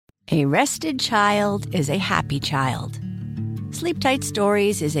A rested child is a happy child. Sleep Tight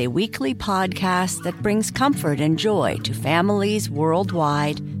Stories is a weekly podcast that brings comfort and joy to families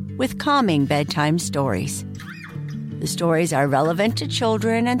worldwide with calming bedtime stories. The stories are relevant to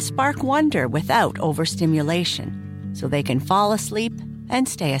children and spark wonder without overstimulation, so they can fall asleep and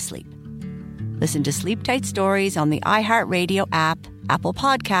stay asleep. Listen to Sleep Tight Stories on the iHeartRadio app, Apple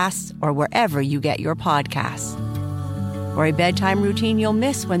Podcasts, or wherever you get your podcasts. For a bedtime routine you'll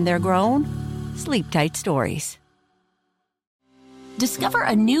miss when they're grown, Sleep Tight Stories. Discover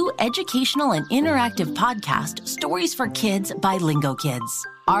a new educational and interactive podcast, Stories for Kids by Lingo Kids.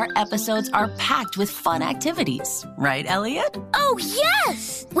 Our episodes are packed with fun activities. Right, Elliot? Oh,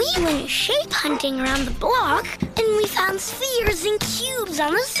 yes! We went shape hunting around the block, and we found spheres and cubes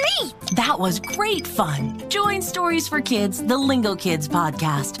on the street. That was great fun. Join Stories for Kids, the Lingo Kids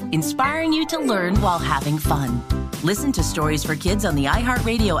podcast, inspiring you to learn while having fun. Listen to Stories for Kids on the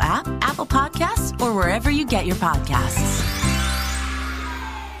iHeartRadio app, Apple Podcasts, or wherever you get your podcasts.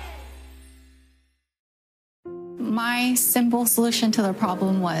 My simple solution to the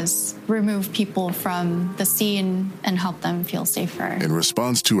problem was remove people from the scene and help them feel safer. In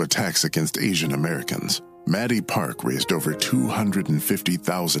response to attacks against Asian Americans, Maddie Park raised over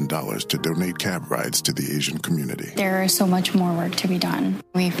 $250,000 to donate cab rides to the Asian community. There is so much more work to be done.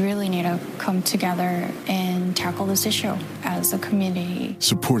 We really need to come together and tackle this issue as a community.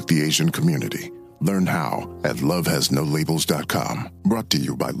 Support the Asian community. Learn how at lovehasnolabels.com. Brought to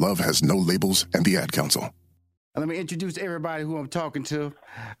you by Love Has No Labels and the Ad Council. Let me introduce everybody who I'm talking to.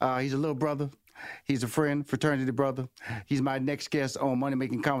 He's a little brother. He's a friend, fraternity brother. He's my next guest on Money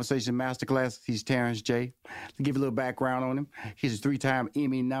Making Conversation Masterclass. He's Terrence J. To give you a little background on him, he's a 3-time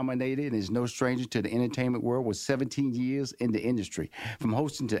Emmy nominated and is no stranger to the entertainment world with 17 years in the industry. From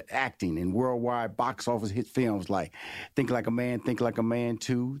hosting to acting in worldwide box office hit films like Think Like a Man, Think Like a Man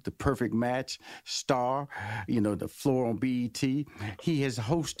 2, The Perfect Match, Star, The Floor on BET. He has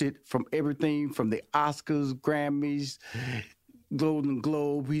hosted from everything from the Oscars, Grammys, Golden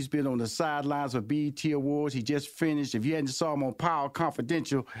Globe. He's been on the sidelines of BET Awards. He just finished. If you hadn't saw him on Power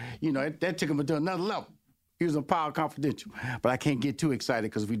Confidential, that took him to another level. He was on Power Confidential. But I can't get too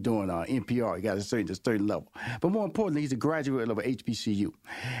excited because we're doing NPR. You got to certain level. But more importantly, he's a graduate of HBCU.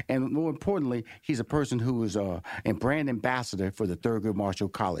 And more importantly, he's a person who is a brand ambassador for the Thurgood Marshall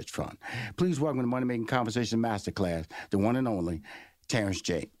College Fund. Please welcome to Money Making Conversation Masterclass, the one and only Terrence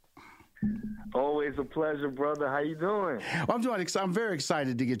J. Always a pleasure, brother. How you doing? Well, I'm very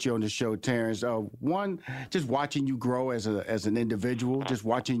excited to get you on the show, Terrence. One, just watching you grow as an individual, just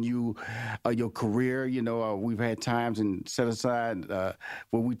watching you, your career. We've had times and set aside where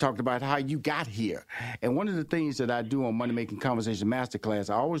we talked about how you got here. And one of the things that I do on Money Making Conversation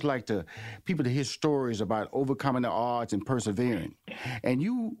Masterclass, I always like people to hear stories about overcoming the odds and persevering. And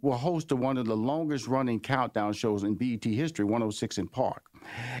you were host of one of the longest running countdown shows in BET history, 106 in Park.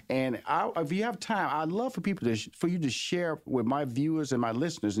 And if you have time, I'd love for you to share with my viewers and my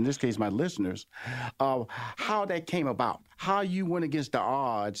listeners, in this case, my listeners, how that came about, how you went against the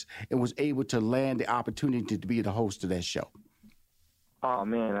odds and was able to land the opportunity to be the host of that show. Oh,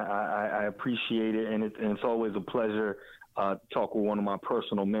 man, I appreciate it. And it's always a pleasure to talk with one of my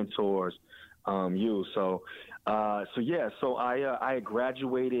personal mentors, you. So I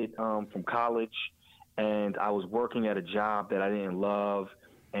graduated from college. And I was working at a job that I didn't love,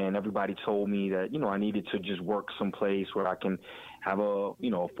 and everybody told me that, I needed to just work someplace where I can have a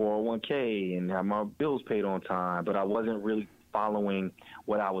 401k and have my bills paid on time, but I wasn't really following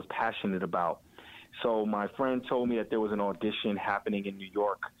what I was passionate about. So my friend told me that there was an audition happening in New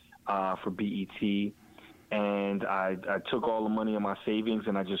York for BET, and I took all the money in my savings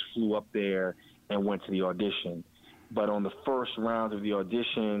and I just flew up there and went to the audition. But on the first round of the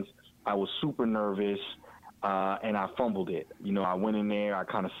auditions, I was super nervous, and I fumbled it. I went in there, I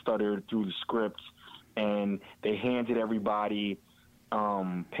kind of stuttered through the scripts, and they handed everybody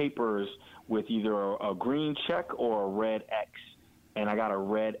papers with either a green check or a red X. And I got a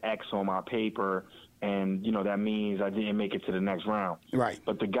red X on my paper, and, that means I didn't make it to the next round. Right.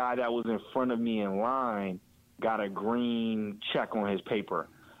 But the guy that was in front of me in line got a green check on his paper.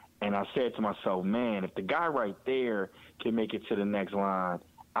 And I said to myself, man, if the guy right there can make it to the next line,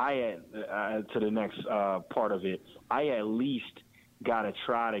 to the next part of it, I at least got to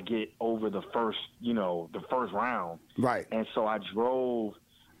try to get over the first round. Right. And so I drove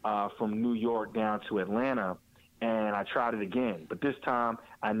from New York down to Atlanta, and I tried it again. But this time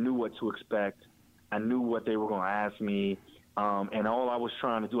I knew what to expect. I knew what they were going to ask me. And all I was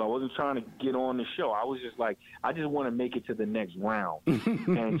trying to do, I wasn't trying to get on the show. I was just like, I just want to make it to the next round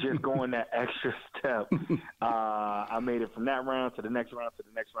and just going that extra step. I made it from that round to the next round, to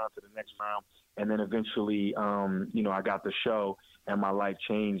the next round, to the next round. And then eventually, I got the show and my life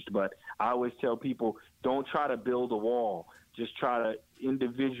changed. But I always tell people, don't try to build a wall. Just try to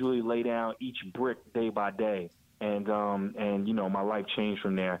individually lay down each brick day by day. And my life changed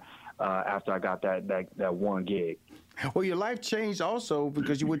from there after I got that one gig. Well, your life changed also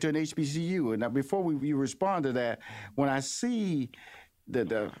because you went to an HBCU. And now, before you respond to that, when I see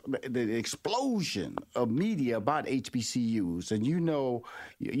the explosion of media about HBCUs, and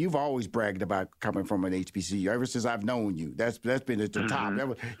you've always bragged about coming from an HBCU ever since I've known you. That's been at the top. That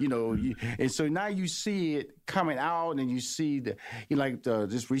was, and so now you see it coming out, and you see this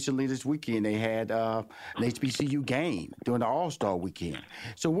weekend they had an HBCU game during the All-Star weekend.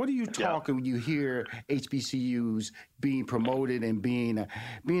 So what are you talking when you hear HBCUs being promoted and being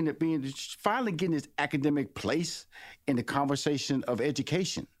finally getting this academic place in the conversation of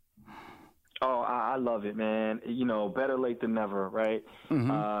education? Oh, I love it, man. Better late than never, right?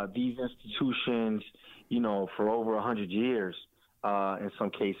 Mm-hmm. These institutions, for over 100 years, in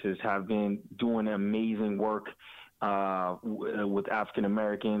some cases, have been doing amazing work with African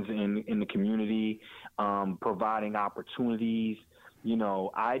Americans in the community, providing opportunities.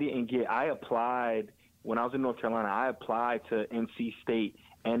 I applied when I was in North Carolina. I applied to NC State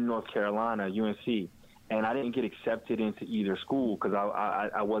and North Carolina, UNC. And I didn't get accepted into either school because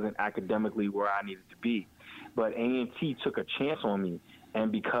I wasn't academically where I needed to be. But A&T took a chance on me.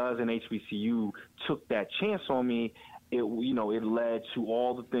 And because an HBCU took that chance on me, it led to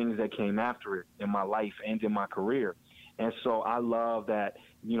all the things that came after it in my life and in my career. And so I love that,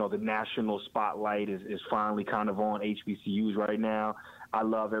 the national spotlight is finally kind of on HBCUs right now. I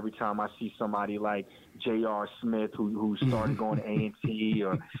love every time I see somebody like J.R. Smith who started going to A&T,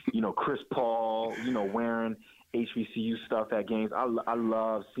 or, Chris Paul, wearing HBCU stuff at games. I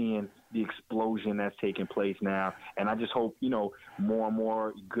love seeing the explosion that's taking place now. And I just hope, more and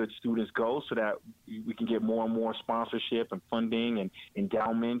more good students go so that we can get more and more sponsorship and funding and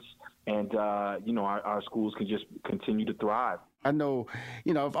endowments. And, our schools can just continue to thrive. I know,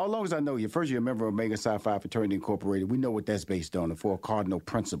 as long as I know you, first you're a member of Omega Psi Phi Fraternity Incorporated. We know what that's based on, the 4 cardinal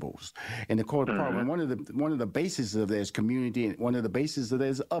principles. And the core department, one of the bases of that is community, and one of the bases of that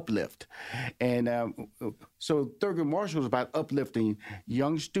is uplift. And so Thurgood Marshall is about uplifting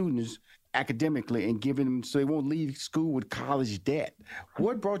young students academically and giving them so they won't leave school with college debt.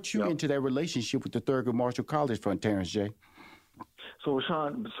 What brought you into that relationship with the Thurgood Marshall College Fund, Terrence J? So,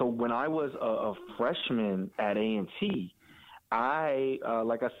 Rashawn, when I was a freshman at A&T,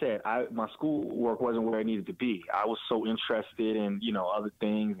 like I said, my schoolwork wasn't where it needed to be. I was so interested in, other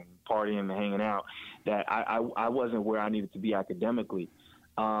things and partying and hanging out that I wasn't where I needed to be academically.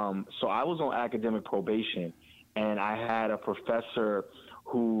 So I was on academic probation, and I had a professor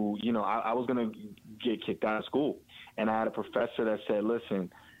who, I was going to get kicked out of school. And I had a professor that said,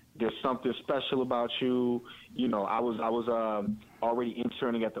 listen, there's something special about you. I was already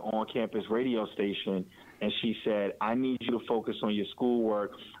interning at the on-campus radio station, and she said, I need you to focus on your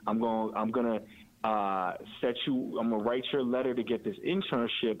schoolwork. I'm gonna write your letter to get this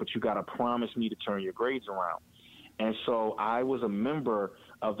internship, but you got to promise me to turn your grades around. And so I was a member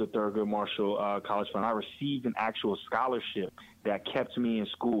of the Thurgood Marshall College Fund. I received an actual scholarship that kept me in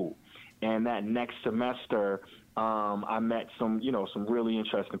school. And that next semester, I met some really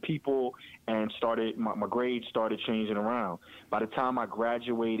interesting people, and my grades started changing around. By the time I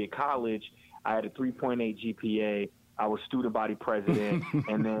graduated college, I had a 3.8 GPA. I was student body president,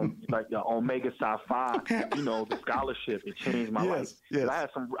 and then like the Omega Psi Phi, the scholarship, it changed my life. Yes.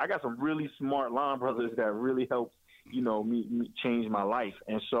 I got some really smart line brothers that really helped, me change my life.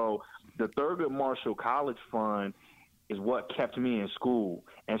 And so the Thurgood Marshall College Fund is what kept me in school.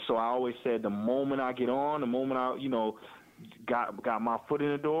 And so I always said, the moment I get on, the moment I, got my foot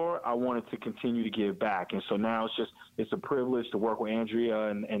in the door, I wanted to continue to give back. And so now it's a privilege to work with Andrea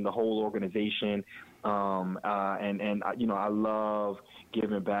and the whole organization. I love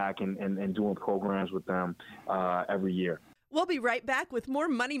giving back and doing programs with them every year. We'll be right back with more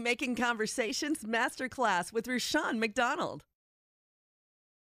Money Making Conversations Masterclass with Rushion McDonald.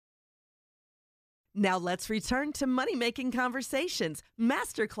 Now let's return to Money Making Conversations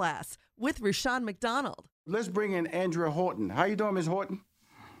Masterclass with Rushion McDonald. Let's bring in Andrea Horton. How you doing, Ms. Horton?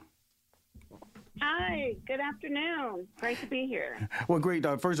 Hi, good afternoon. Great to be here. Well, great.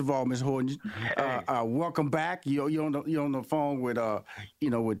 First of all, Ms. Horton, welcome back. You're on the phone with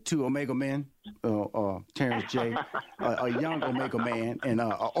with 2 Omega men, Terrence J, a young Omega man, and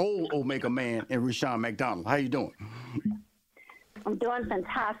an old Omega man, and Rushion McDonald. How you doing? I'm doing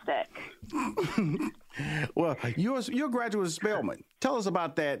fantastic. Well, you're a graduate of Spelman. Tell us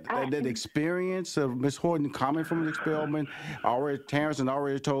about that experience of Miss Horton coming from the Spelman. Terrence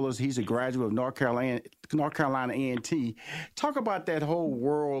already told us he's a graduate of North Carolina A&T. Talk about that whole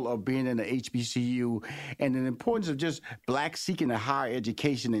world of being in the HBCU and the importance of just blacks seeking a higher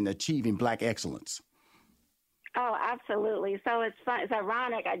education and achieving black excellence. Oh, absolutely. So it's fun. It's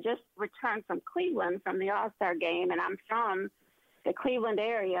ironic. I just returned from Cleveland from the All-Star game, and I'm from the Cleveland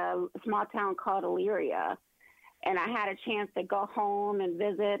area, a small town called Elyria. And I had a chance to go home and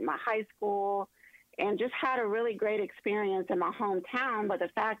visit my high school and just had a really great experience in my hometown. But the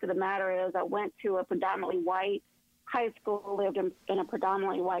fact of the matter is I went to a predominantly white high school, lived in a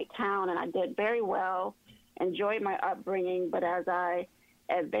predominantly white town, and I did very well, enjoyed my upbringing. But as I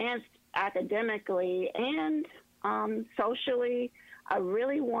advanced academically and socially, I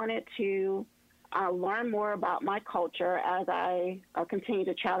really wanted to learn more about my culture as I continue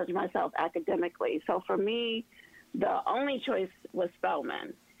to challenge myself academically. So for me, the only choice was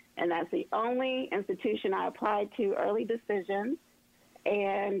Spelman, and that's the only institution I applied to early decisions,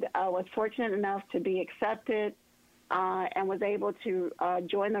 and I was fortunate enough to be accepted and was able to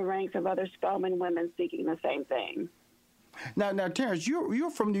join the ranks of other Spelman women seeking the same thing. Now, Terrence,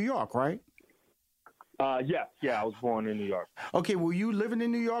 you're from New York, right? Yeah, I was born in New York. Okay, were you living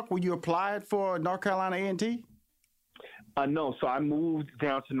in New York when you applied for North Carolina A&T? No, so I moved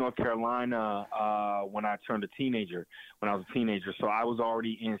down to North Carolina when I was a teenager. So I was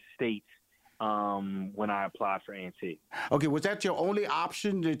already in state when I applied for A&T. Okay, was that your only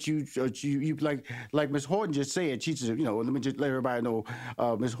option that you like Ms. Horton just said? She said, let me just let everybody know,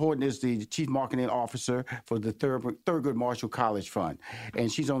 Ms. Horton is the Chief Marketing Officer for the Thurgood Marshall College Fund.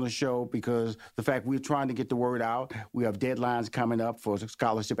 And she's on the show because the fact we're trying to get the word out. We have deadlines coming up for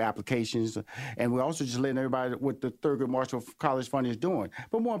scholarship applications. And we're also just letting everybody what the Thurgood Marshall College Fund is doing.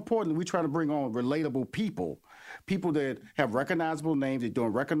 But more importantly, we're trying to bring on relatable people that have recognizable names, that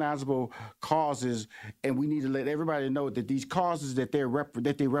doing recognizable causes, and we need to let everybody know that these causes that they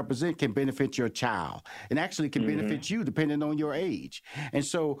represent can benefit your child and actually can benefit you depending on your age. And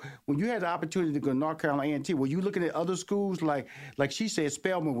so when you had the opportunity to go to North Carolina A&T, were you looking at other schools like she said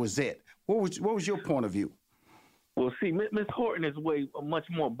Spelman was it? What was your point of view? Well, see, Miss Horton is much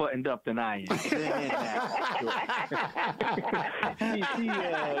more buttoned up than I am.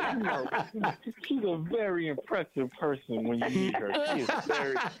 She's a very impressive person when you meet her. She is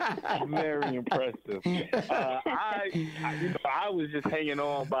very, very impressive. I was just hanging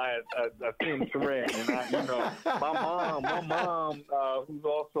on by a thin thread, and my mom, who's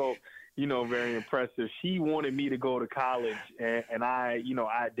also very impressive. She wanted me to go to college, and I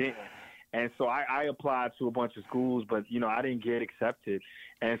didn't. And so I applied to a bunch of schools, but, I didn't get accepted.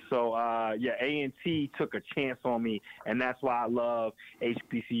 And so, A&T took a chance on me, and that's why I love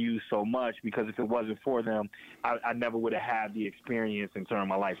HBCU so much, because if it wasn't for them, I never would have had the experience and turned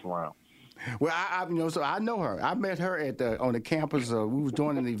my life around. Well, so I know her. I met her on the campus. We was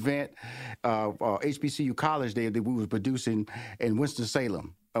doing an event, HBCU College Day that we was producing in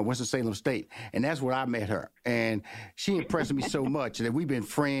Winston-Salem State. And that's where I met her. And she impressed me so much that we've been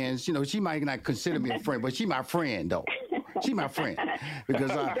friends. She might not consider me a friend, but she my friend, though. She my friend. Because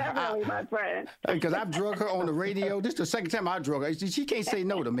definitely my friend. Because I've drug her on the radio. This is the second time I drug her. She can't say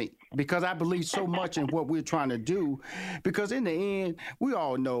no to me because I believe so much in what we're trying to do. Because in the end, we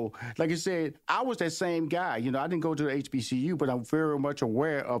all know, like I said, I was that same guy. I didn't go to the HBCU, but I'm very much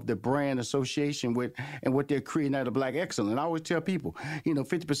aware of the brand association with and what they're creating out of Black excellence. And I always tell people,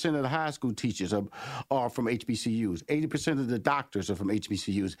 50% of the high school teachers are from HBCUs. 80% of the doctors are from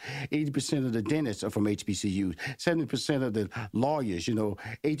HBCUs. 80% of the dentists are from HBCUs. 70% of the lawyers,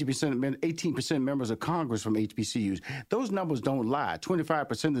 18% members of Congress from HBCUs. Those numbers don't lie.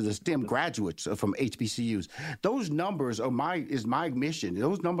 25% of the STEM graduates are from HBCUs. Those numbers is my mission.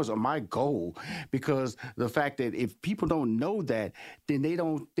 Those numbers are my goal, because the fact that if people don't know that, then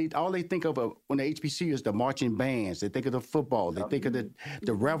all they think of when the HBCU is the marching bands. They think of the football. They think of the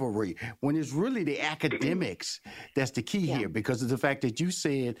revelry, when it's really the academics that's the key here, because of the fact that you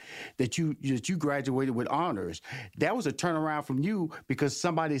said that you graduated with honors. That was a turnaround from you because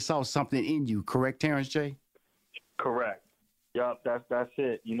somebody saw something in you. Correct, Terrence J? Correct. Yep, that's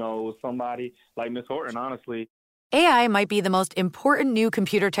it. It was somebody like Miss Horton, honestly. AI might be the most important new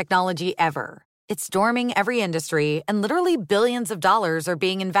computer technology ever. It's storming every industry, and literally billions of dollars are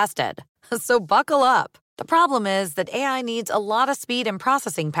being invested. So buckle up. The problem is that AI needs a lot of speed and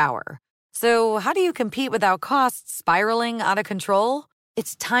processing power. So how do you compete without costs spiraling out of control?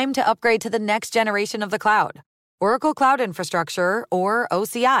 It's time to upgrade to the next generation of the cloud, Oracle Cloud Infrastructure, or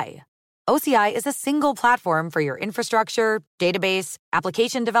OCI. OCI is a single platform for your infrastructure, database,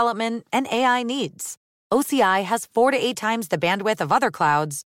 application development, and AI needs. OCI has 4 to 8 times the bandwidth of other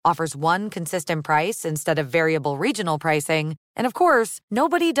clouds, offers one consistent price instead of variable regional pricing, and of course,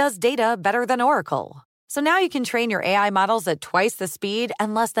 nobody does data better than Oracle. So now you can train your AI models at twice the speed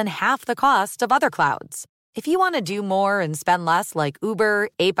and less than half the cost of other clouds. If you want to do more and spend less like Uber,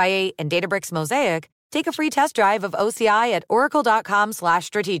 8x8, and Databricks Mosaic, take a free test drive of OCI at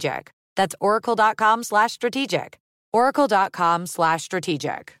oracle.com/strategic. That's oracle.com/strategic.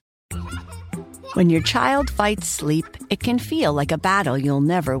 oracle.com/strategic. When your child fights sleep, it can feel like a battle you'll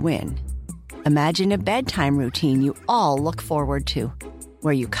never win. Imagine a bedtime routine you all look forward to,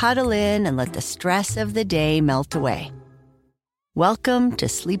 where you cuddle in and let the stress of the day melt away. Welcome to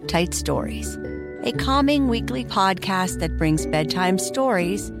Sleep Tight Stories, a calming weekly podcast that brings bedtime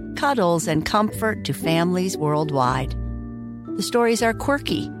stories, cuddles, and comfort to families worldwide. The stories are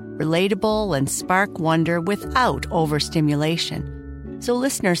quirky, relatable, and spark wonder without overstimulation, so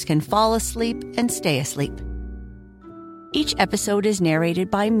listeners can fall asleep and stay asleep. Each episode is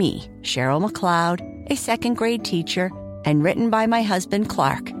narrated by me, Cheryl McLeod, a second-grade teacher, and written by my husband,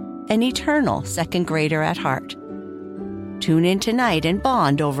 Clark, an eternal second grader at heart. Tune in tonight and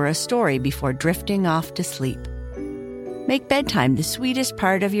bond over a story before drifting off to sleep. Make bedtime the sweetest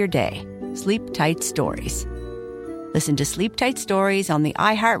part of your day. Sleep Tight Stories. Listen to Sleep Tight Stories on the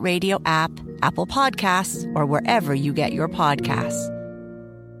iHeartRadio app, Apple Podcasts, or wherever you get your podcasts.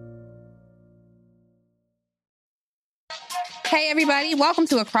 Hey, everybody. Welcome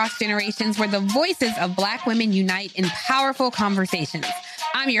to Across Generations, where the voices of Black women unite in powerful conversations.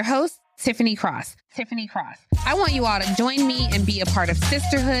 I'm your host, Tiffany Cross. I want you all to join me and be a part of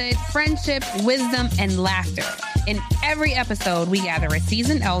sisterhood, friendship, wisdom, and laughter. In every episode, we gather a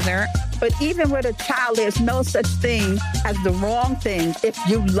seasoned elder. But even with a child, there's no such thing as the wrong thing if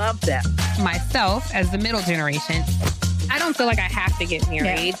you love them. Myself as the middle generation. I don't feel like I have to get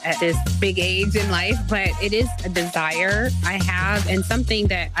married at this big age in life, but it is a desire I have and something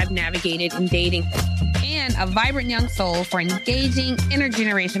that I've navigated in dating. And a vibrant young soul for engaging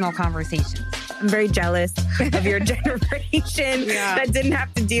intergenerational conversations. I'm very jealous of your generation that didn't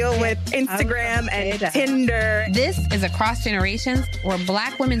have to deal with Instagram and Tinder. This is Across Generations, where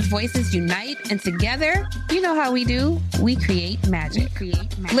Black women's voices unite, and together, you know how we do, we create magic.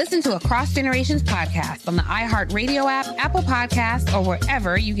 Listen to Across Generations podcast on the iHeartRadio app, Apple Podcasts, or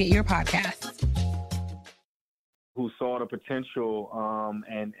wherever you get your podcasts. Who saw the potential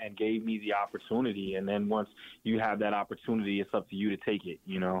and gave me the opportunity. And then once you have that opportunity, it's up to you to take it,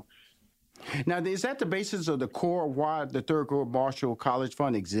 you know. Now, is that the basis of the core of why the Thurgood Marshall College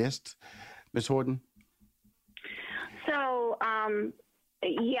Fund exists, Ms. Horton? So,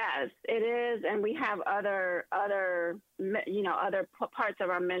 yes, it is, and we have other parts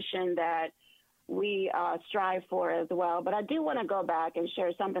of our mission that we strive for as well. But I do want to go back and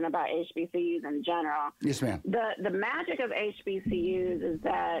share something about HBCUs in general. Yes, ma'am. The magic of HBCUs is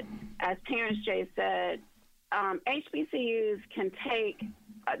that, as Terrence J. said, HBCUs can take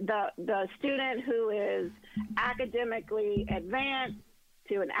the student who is academically advanced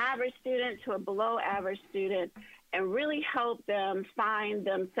to an average student to a below average student and really help them find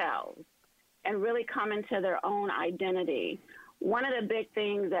themselves and really come into their own identity. One of the big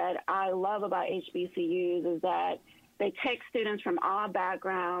things that I love about HBCUs is that they take students from all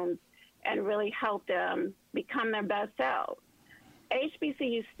backgrounds and really help them become their best selves.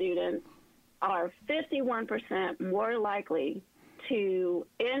 HBCU students are 51% more likely to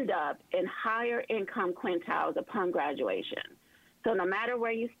end up in higher income quintiles upon graduation. So no matter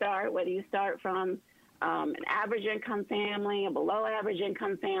where you start, whether you start from an average income family, a below average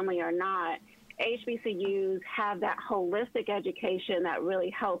income family or not, HBCUs have that holistic education that really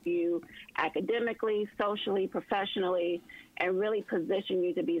help you academically, socially, professionally, and really position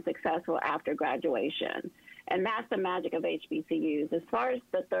you to be successful after graduation. And that's the magic of HBCUs. As far as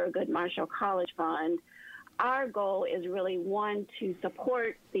the Thurgood Marshall College Fund, our goal is really, one, to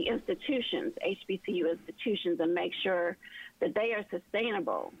support the institutions, HBCU institutions, and make sure that they are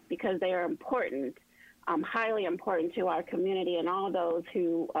sustainable because they are important, highly important to our community and all those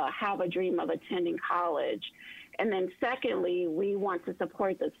who have a dream of attending college. And then secondly, we want to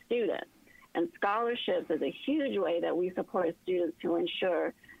support the students. And scholarships is a huge way that we support students to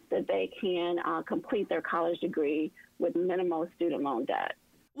ensure that they can complete their college degree with minimal student loan debt.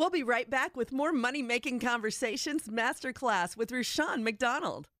 We'll be right back with more Money Making Conversations Masterclass with Rushion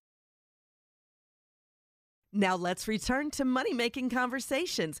McDonald. Now let's return to Money Making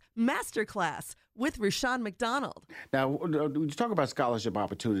Conversations Masterclass with Rushion McDonald. Now, when you talk about scholarship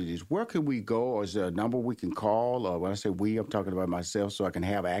opportunities, where can we go, or is there a number we can call? Or when I say we, I'm talking about myself, so I can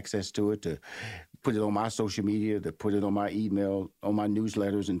have access to it, to put it on my social media, to put it on my email, on my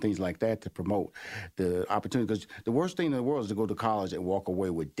newsletters and things like that to promote the opportunity. Because the worst thing in the world is to go to college and walk away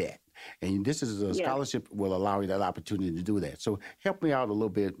with debt. And this is a scholarship will allow you that opportunity to do that. So help me out a little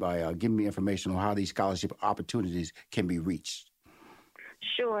bit by giving me information on how these scholarship opportunities can be reached.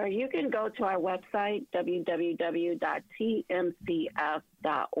 Sure. You can go to our website,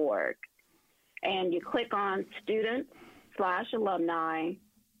 www.tmcf.org, and you click on students/alumni,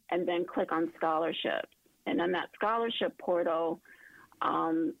 and then click on scholarships. And on that scholarship portal,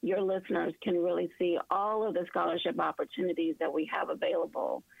 your listeners can really see all of the scholarship opportunities that we have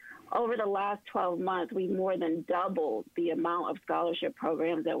available. Over the last 12 months, we've more than doubled the amount of scholarship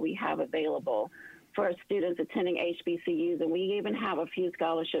programs that we have available for students attending HBCUs. And we even have a few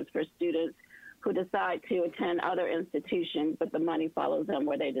scholarships for students who decide to attend other institutions, but the money follows them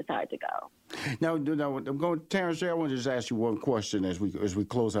where they decide to go. Now I'm going, Terrence, I want to just ask you one question as we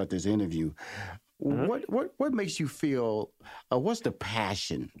close out this interview. Mm-hmm. What makes you feel? What's the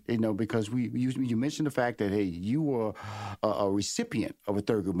passion? Because you mentioned the fact that you were a recipient of a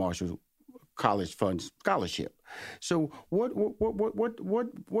Thurgood Marshall College Fund scholarship. So what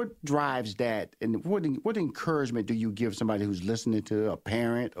drives that, and what encouragement do you give somebody who's listening to, a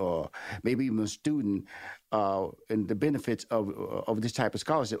parent or maybe even a student, and the benefits of this type of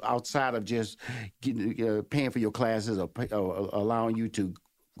scholarship outside of just paying for your classes or allowing you to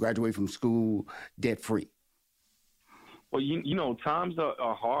graduate from school debt-free? Well, times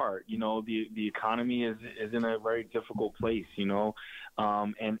are hard. The economy is in a very difficult place, and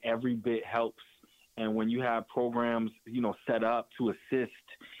every bit helps. And when you have programs, set up to assist,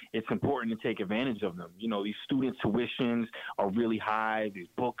 it's important to take advantage of them. These student tuitions are really high. These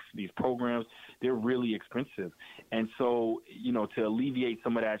books, these programs, they're really expensive. And so, to alleviate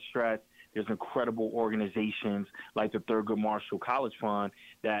some of that stress, there's incredible organizations like the Thurgood Marshall College Fund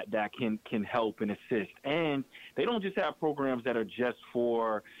that can help and assist. And they don't just have programs that are just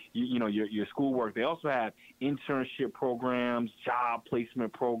for your schoolwork. They also have internship programs, job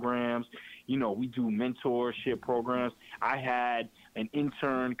placement programs. We do mentorship programs. I had an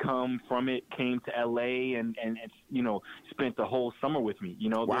intern came to LA and spent the whole summer with me.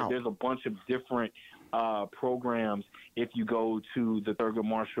 Wow. There's a bunch of different programs if you go to the Thurgood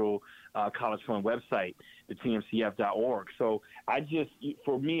Marshall College Fund website, the tmcf.org. So I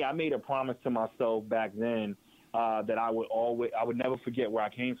made a promise to myself back then that I would never forget where I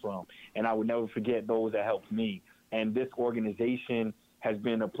came from, and I would never forget those that helped me. And this organization has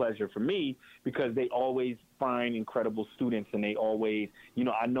been a pleasure for me because they always find incredible students, and they always,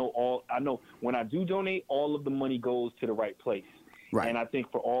 I know when I do donate, all of the money goes to the right place. Right. And I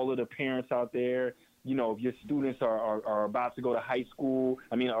think for all of the parents out there, if your students are about to go to high school,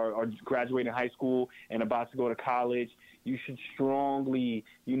 are graduating high school and about to go to college, you should strongly,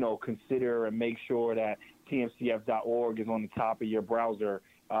 consider and make sure that tmcf.org is on the top of your browser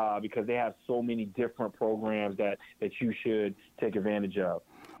because they have so many different programs that you should take advantage of.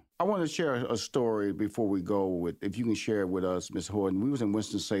 I want to share a story before we go if you can share it with us, Ms. Horton. We was in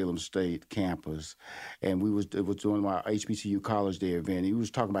Winston-Salem State campus, and it was doing my HBCU College Day event. And we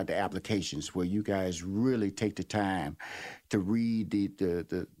was talking about the applications where you guys really take the time to read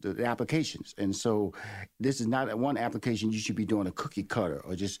the applications. And so this is not one application you should be doing a cookie cutter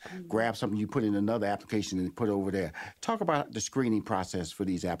or just grab something you put in another application and put it over there. Talk about the screening process for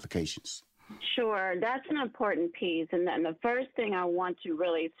these applications. Sure, that's an important piece. And then the first thing I want to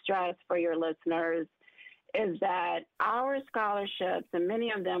really stress for your listeners is that our scholarships, and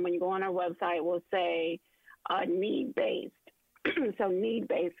many of them, when you go on our website, will say need-based, so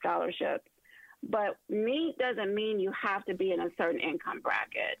need-based scholarships. But need doesn't mean you have to be in a certain income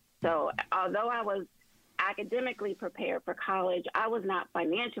bracket. So although I was academically prepared for college, I was not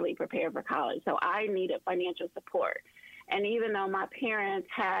financially prepared for college. So I needed financial support. And even though my parents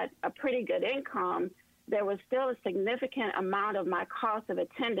had a pretty good income, there was still a significant amount of my cost of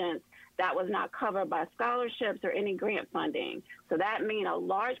attendance that was not covered by scholarships or any grant funding. So that means a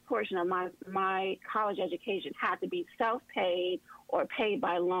large portion of my college education had to be self-paid or paid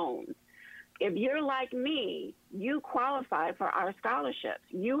by loans. If you're like me, you qualify for our scholarships.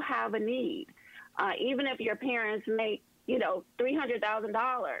 You have a need. Even if your parents make,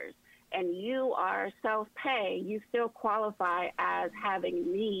 $300,000, and you are self-pay, you still qualify as having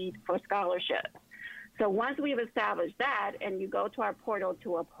need for scholarships. So once we've established that and you go to our portal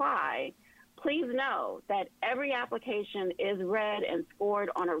to apply, please know that every application is read and scored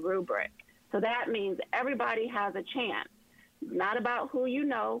on a rubric. So that means everybody has a chance. Not about who you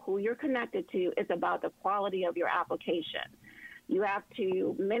know, who you're connected to. It's about the quality of your application. You have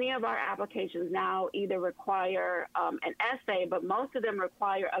to, many of our applications now either require an essay, but most of them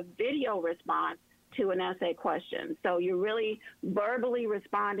require a video response to an essay question. So you're really verbally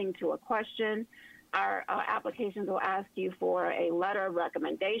responding to a question. Our applications will ask you for a letter of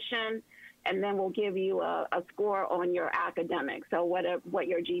recommendation, and then we'll give you a score on your academics, so what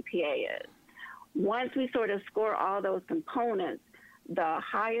your GPA is. Once we sort of score all those components, the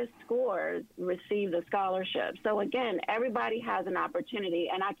highest scores receive the scholarship. So again, everybody has an opportunity,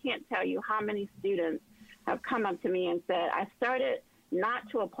 and I can't tell you how many students have come up to me and said, I started not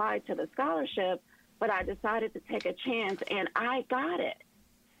to apply to the scholarship, but I decided to take a chance, and I got it.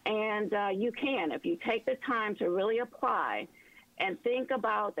 And you can, if you take the time to really apply and think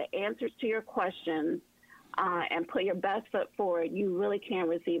about the answers to your questions, and put your best foot forward, you really can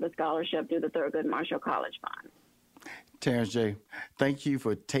receive a scholarship through the Thurgood Marshall College Fund. Terrence J., thank you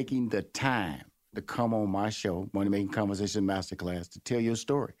for taking the time to come on my show, Money Making Conversation Masterclass, to tell your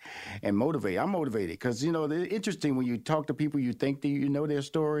story and motivate. I'm motivated because, you know, it's interesting when you talk to people, you think that you know their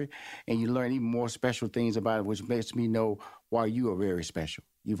story, and you learn even more special things about it, which makes me know why you are very special.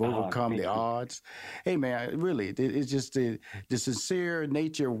 You've overcome the odds. Hey, man, really, it's just the sincere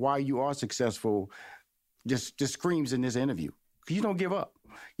nature of why you are successful just screams in this interview. You don't give up.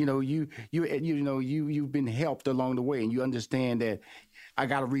 You know, you've been helped along the way, and you understand that I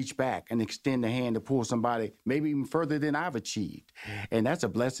got to reach back and extend the hand to pull somebody maybe even further than I've achieved. And that's a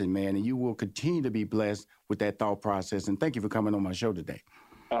blessing, man. And you will continue to be blessed with that thought process. And thank you for coming on my show today.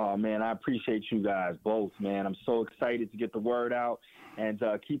 Oh, man, I appreciate you guys both, man. I'm so excited to get the word out, and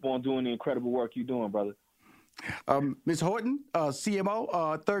keep on doing the incredible work you're doing, brother. Ms. Horton,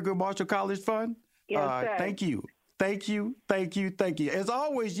 CMO, Thurgood Marshall College Fund. Yes, thank you. Thank you. As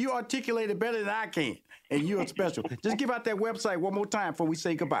always, you articulate it better than I can, and you are special. Just give out that website one more time before we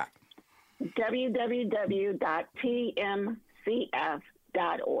say goodbye. www.tmcf.org.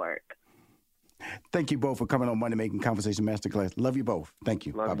 Thank you both for coming on Money Making Conversation Masterclass. Love you both. Thank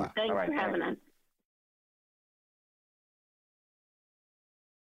you. Bye-bye. Thanks for having us.